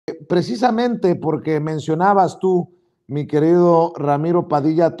precisamente porque mencionabas tú, mi querido Ramiro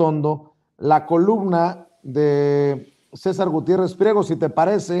Padilla Tondo, la columna de César Gutiérrez Priego, si te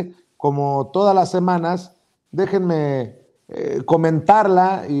parece, como todas las semanas, déjenme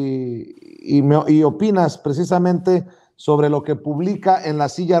comentarla y opinas precisamente sobre lo que publica en La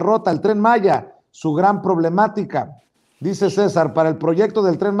Silla Rota, el Tren Maya, su gran problemática. Dice César, para que el proyecto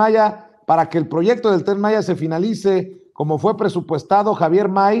del Tren Maya se finalice como fue presupuestado, Javier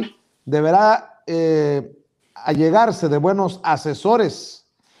May deberá allegarse de buenos asesores.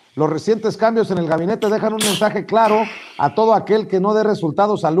 Los recientes cambios en el gabinete dejan un mensaje claro a todo aquel que no dé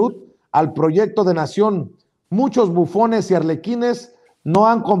resultado salud al proyecto de nación. Muchos bufones y arlequines no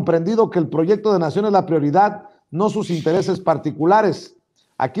han comprendido que el proyecto de nación es la prioridad, no sus intereses particulares.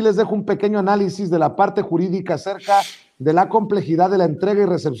 Aquí les dejo un pequeño análisis de la parte jurídica acerca de la complejidad de la entrega y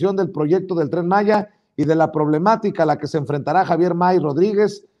recepción del proyecto del Tren Maya y de la problemática a la que se enfrentará Javier May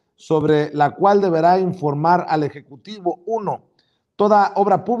Rodríguez, sobre la cual deberá informar al Ejecutivo. 1. Toda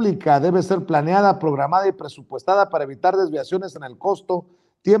obra pública debe ser planeada, programada y presupuestada para evitar desviaciones en el costo,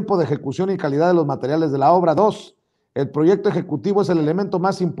 tiempo de ejecución y calidad de los materiales de la obra. 2. El proyecto ejecutivo es el elemento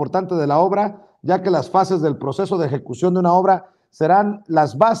más importante de la obra, ya que las fases del proceso de ejecución de una obra serán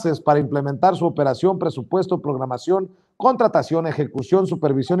las bases para implementar su operación, presupuesto, programación, contratación, ejecución,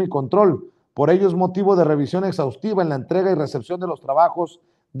 supervisión y control. Por ello es motivo de revisión exhaustiva en la entrega y recepción de los trabajos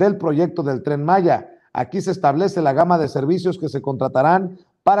del proyecto del Tren Maya. Aquí se establece la gama de servicios que se contratarán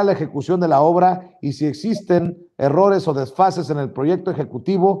para la ejecución de la obra y si existen errores o desfases en el proyecto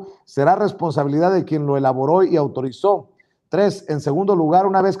ejecutivo, será responsabilidad de quien lo elaboró y autorizó. 3. En segundo lugar,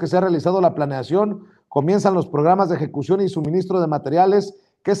 una vez que se ha realizado la planeación, comienzan los programas de ejecución y suministro de materiales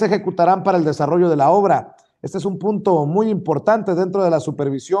que se ejecutarán para el desarrollo de la obra. Este es un punto muy importante dentro de la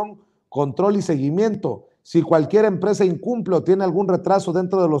supervisión, control y seguimiento. Si cualquier empresa incumple o tiene algún retraso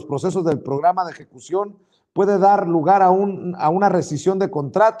dentro de los procesos del programa de ejecución, puede dar lugar a una rescisión de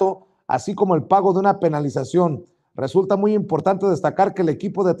contrato, así como el pago de una penalización. Resulta muy importante destacar que el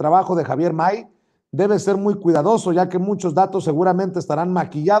equipo de trabajo de Javier May debe ser muy cuidadoso, ya que muchos datos seguramente estarán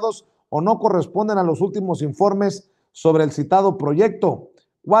maquillados o no corresponden a los últimos informes sobre el citado proyecto.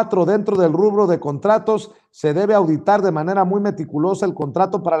 4. Dentro del rubro de contratos, se debe auditar de manera muy meticulosa el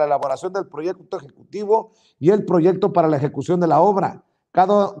contrato para la elaboración del proyecto ejecutivo y el proyecto para la ejecución de la obra.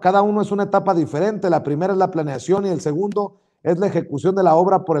 Cada uno es una etapa diferente. La primera es la planeación y el segundo es la ejecución de la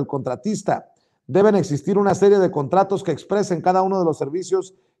obra por el contratista. Deben existir una serie de contratos que expresen cada uno de los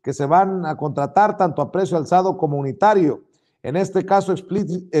servicios que se van a contratar, tanto a precio alzado como unitario. En este caso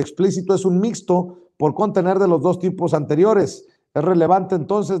explícito es un mixto por contener de los dos tipos anteriores. Es relevante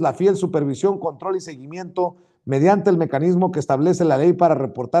entonces la fiel supervisión, control y seguimiento mediante el mecanismo que establece la ley para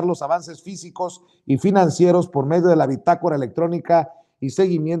reportar los avances físicos y financieros por medio de la bitácora electrónica y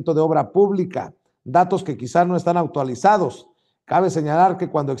seguimiento de obra pública, datos que quizá no están actualizados. Cabe señalar que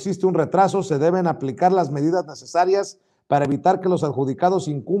cuando existe un retraso se deben aplicar las medidas necesarias para evitar que los adjudicados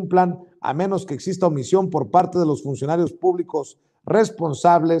incumplan, a menos que exista omisión por parte de los funcionarios públicos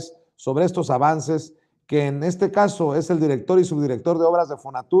responsables sobre estos avances, que en este caso es el director y subdirector de obras de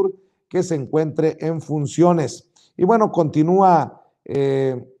Fonatur, que se encuentre en funciones. Y bueno, continúa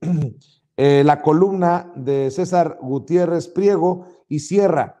la columna de César Gutiérrez Priego y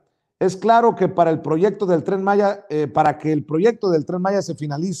cierra. Es claro que para el proyecto del Tren Maya, para que el proyecto del Tren Maya se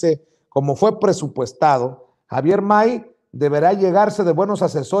finalice como fue presupuestado, Javier May deberá llegarse de buenos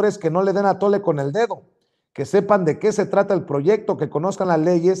asesores que no le den a tole con el dedo, que sepan de qué se trata el proyecto, que conozcan las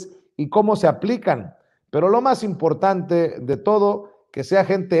leyes y cómo se aplican. Pero lo más importante de todo, que sea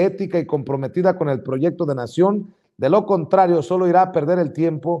gente ética y comprometida con el proyecto de nación. De lo contrario, solo irá a perder el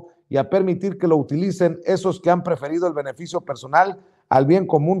tiempo y a permitir que lo utilicen esos que han preferido el beneficio personal al bien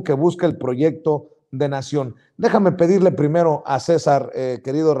común que busca el proyecto de nación. Déjame pedirle primero a César,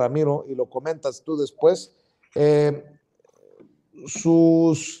 querido Ramiro, y lo comentas tú después,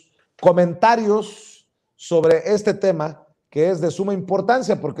 sus comentarios sobre este tema, que es de suma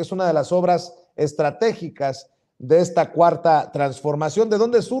importancia porque es una de las obras estratégicas de esta cuarta transformación. ¿De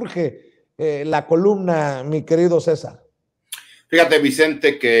dónde surge la columna, mi querido César? Fíjate,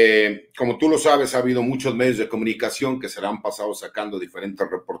 Vicente, que como tú lo sabes, ha habido muchos medios de comunicación que se han pasado sacando diferentes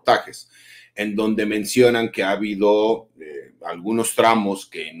reportajes en donde mencionan que ha habido algunos tramos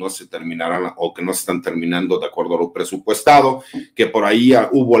que no se terminarán o que no se están terminando de acuerdo a lo presupuestado, que por ahí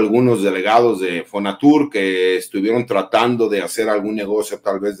hubo algunos delegados de Fonatur que estuvieron tratando de hacer algún negocio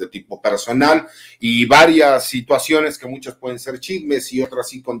tal vez de tipo personal y varias situaciones que muchas pueden ser chismes y otras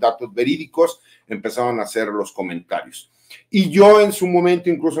sí con datos verídicos empezaron a hacer los comentarios. Y yo en su momento,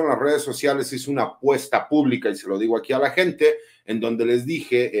 incluso en las redes sociales, hice una apuesta pública, y se lo digo aquí a la gente, en donde les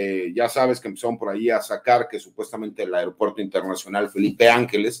dije, ya sabes que empezaron por ahí a sacar que supuestamente el aeropuerto internacional Felipe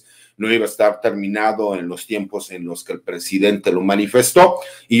Ángeles no iba a estar terminado en los tiempos en los que el presidente lo manifestó,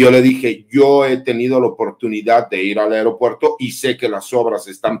 y yo le dije, yo he tenido la oportunidad de ir al aeropuerto y sé que las obras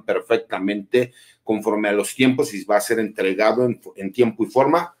están perfectamente conforme a los tiempos y va a ser entregado en tiempo y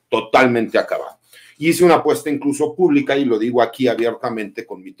forma totalmente acabado. Hice una apuesta incluso pública, y lo digo aquí abiertamente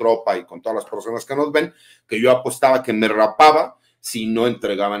con mi tropa y con todas las personas que nos ven, que yo apostaba que me rapaba si no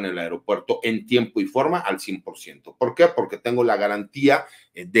entregaban el aeropuerto en tiempo y forma al 100%. ¿Por qué? Porque tengo la garantía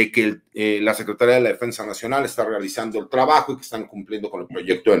de que la Secretaría de la Defensa Nacional está realizando el trabajo y que están cumpliendo con el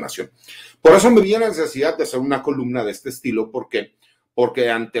proyecto de nación. Por eso me vi la necesidad de hacer una columna de este estilo, porque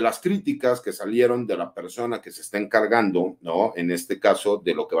ante las críticas que salieron de la persona que se está encargando, ¿no? En este caso,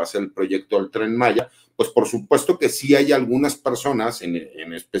 de lo que va a ser el proyecto del Tren Maya, pues por supuesto que sí hay algunas personas, en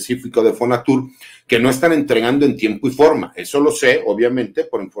específico de Fonatur, que no están entregando en tiempo y forma. Eso lo sé, obviamente,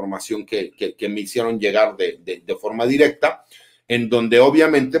 por información que me hicieron llegar de forma directa, en donde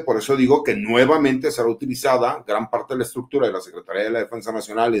obviamente, por eso digo que nuevamente será utilizada gran parte de la estructura de la Secretaría de la Defensa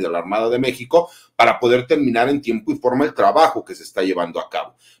Nacional y de la Armada de México para poder terminar en tiempo y forma el trabajo que se está llevando a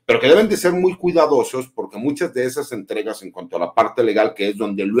cabo. Pero que deben de ser muy cuidadosos, porque muchas de esas entregas en cuanto a la parte legal, que es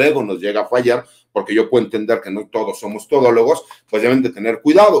donde luego nos llega a fallar, porque yo puedo entender que no todos somos todólogos, pues deben de tener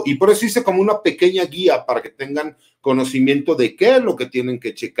cuidado. Y por eso hice como una pequeña guía para que tengan conocimiento de qué es lo que tienen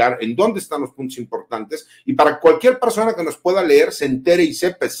que checar, en dónde están los puntos importantes, y para cualquier persona que nos pueda leer se entere y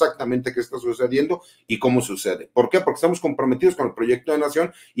sepa exactamente qué está sucediendo y cómo sucede. ¿Por qué? Porque estamos comprometidos con el proyecto de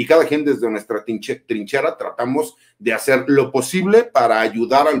nación, y cada quien desde nuestra trinchera tratamos de hacer lo posible para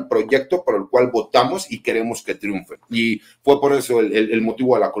ayudar al proyecto por el cual votamos y queremos que triunfe. Y fue por eso el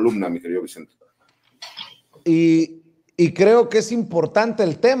motivo de la columna, mi querido Vicente. Y creo que es importante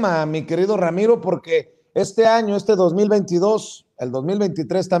el tema, mi querido Ramiro, porque este año, este 2022, el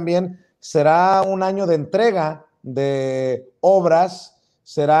 2023 también, será un año de entrega de obras,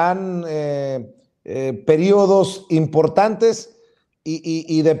 serán periodos importantes,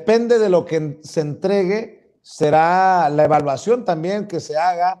 y depende de lo que se entregue, será la evaluación también que se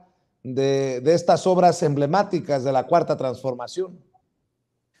haga de estas obras emblemáticas de la Cuarta Transformación.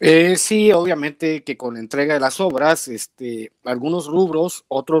 Sí, obviamente que con la entrega de las obras, algunos rubros,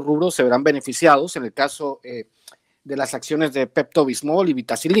 otros rubros se verán beneficiados. En el caso de las acciones de Pepto-Bismol y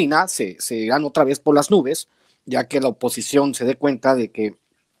Vitacilina, se irán otra vez por las nubes, ya que la oposición se dé cuenta de que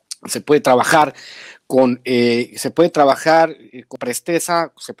se puede trabajar con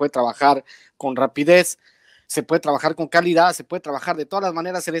presteza, se puede trabajar con rapidez, se puede trabajar con calidad, se puede trabajar de todas las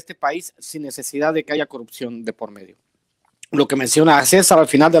maneras en este país sin necesidad de que haya corrupción de por medio. Lo que menciona César al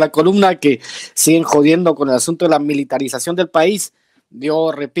final de la columna, que siguen jodiendo con el asunto de la militarización del país.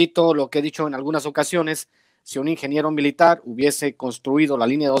 Yo repito lo que he dicho en algunas ocasiones: si un ingeniero militar hubiese construido la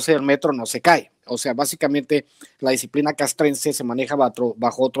línea 12 del metro, no se cae. O sea, básicamente la disciplina castrense se maneja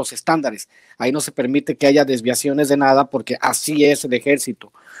bajo otros estándares. Ahí no se permite que haya desviaciones de nada, porque así es el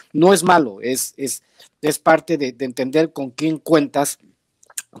ejército. No es malo, es parte de entender con quién cuentas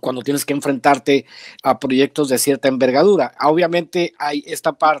cuando tienes que enfrentarte a proyectos de cierta envergadura. Obviamente hay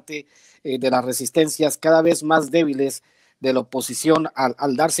esta parte de las resistencias cada vez más débiles de la oposición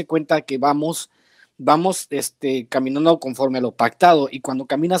al darse cuenta que vamos caminando conforme a lo pactado, y cuando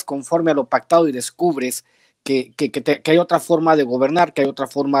caminas conforme a lo pactado y descubres que hay otra forma de gobernar, que hay otra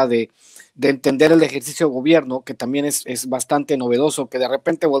forma de entender el ejercicio de gobierno, que también es bastante novedoso, que de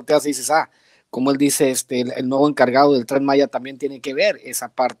repente volteas y dices, como él dice, el nuevo encargado del Tren Maya también tiene que ver esa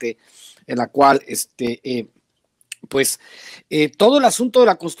parte en la cual, todo el asunto de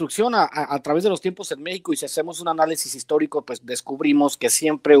la construcción a través de los tiempos en México, y si hacemos un análisis histórico, pues descubrimos que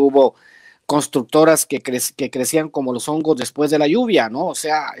siempre hubo constructoras que crecían como los hongos después de la lluvia, ¿no? O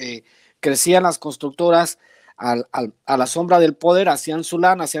sea, crecían las constructoras a la sombra del poder, hacían su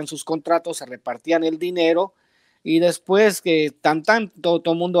lana, hacían sus contratos, se repartían el dinero, y después que todo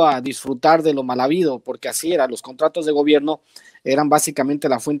el mundo a disfrutar de lo mal habido, porque así era. Los contratos de gobierno eran básicamente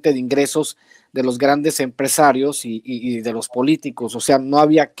la fuente de ingresos de los grandes empresarios y de los políticos. O sea, no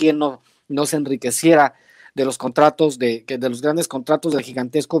había quien no se enriqueciera de los contratos, de los grandes contratos del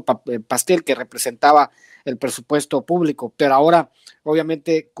gigantesco pastel que representaba el presupuesto público. Pero ahora,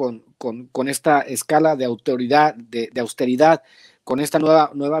 obviamente, con esta escala de austeridad, con esta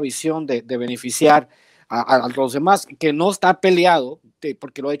nueva visión de beneficiar a los demás, que no está peleado,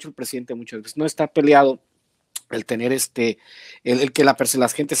 porque lo ha hecho el presidente muchas veces, no está peleado el tener el que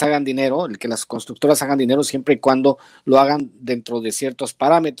las gentes hagan dinero, el que las constructoras hagan dinero, siempre y cuando lo hagan dentro de ciertos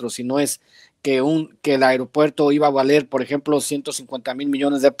parámetros, y no es que el aeropuerto iba a valer, por ejemplo, 150,000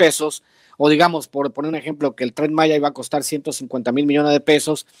 millones de pesos, o digamos, por poner un ejemplo, que el Tren Maya iba a costar 150,000 millones de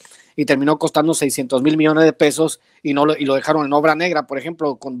pesos y terminó costando 600,000 millones de pesos y lo dejaron en obra negra, por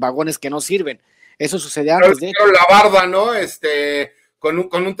ejemplo, con vagones que no sirven. Eso sucede antes de hecho. La barda, ¿no? Con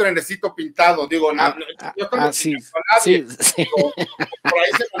un trenecito pintado, digo, yo sí, sí. Por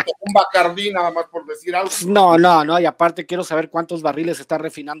ahí se me tocó un Bacardí, nada más por decir algo. No, y aparte quiero saber cuántos barriles está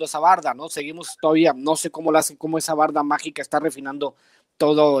refinando esa barda, ¿no? Seguimos todavía, no sé cómo la hacen, cómo esa barda mágica está refinando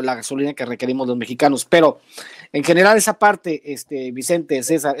toda la gasolina que requerimos los mexicanos, pero en general esa parte, Vicente,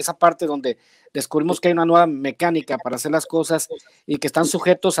 César, esa parte donde descubrimos que hay una nueva mecánica para hacer las cosas y que están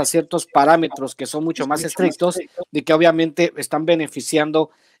sujetos a ciertos parámetros que son mucho más estrictos y que obviamente están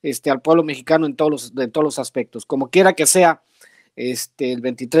beneficiando al pueblo mexicano en todos los aspectos. Como quiera que sea, el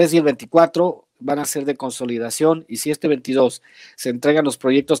 23 y el 24 van a ser de consolidación, y si este 22 se entregan los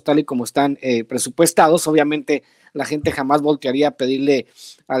proyectos tal y como están presupuestados, obviamente la gente jamás voltearía a pedirle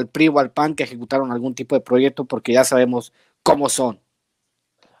al PRI o al PAN que ejecutaron algún tipo de proyecto, porque ya sabemos cómo son.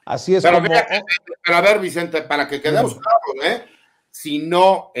 Así es. Pero a ver, Vicente, para que quedemos claros, si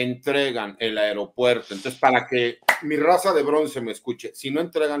no entregan el aeropuerto, entonces para que mi raza de bronce me escuche, si no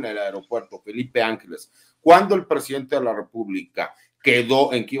entregan el aeropuerto, Felipe Ángeles, cuando el presidente de la República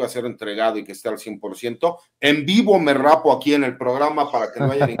quedó en que iba a ser entregado y que esté al 100%, en vivo me rapo aquí en el programa para que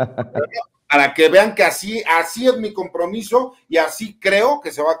no haya ningún problema, para que vean que así es mi compromiso y así creo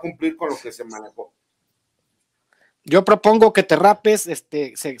que se va a cumplir con lo que se manejó. Yo propongo que te rapes,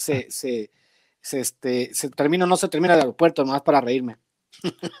 se termina o no se termina el aeropuerto, nomás para reírme.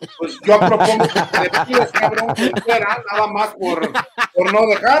 Pues yo propongo que te despides, cabrón, entera, nada más por no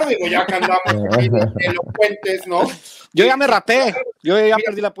dejar, digo, ya que andamos aquí elocuentes, ¿no? Yo ya me rapé, yo ya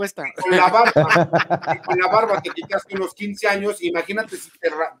perdí la apuesta. Con la barba te quitaste unos 15 años, imagínate si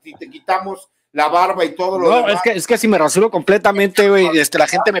te quitamos la barba y todo lo demás. Es que si me rasuro completamente, güey, la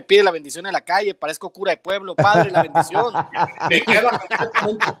gente me pide la bendición en la calle, parezco cura de pueblo, padre, la bendición. Te queda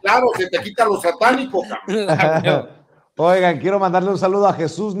completamente claro, se te quita lo satánico, cabrón. Oigan, quiero mandarle un saludo a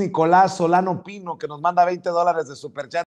Jesús Nicolás Solano Pino, que nos manda $20 de superchat.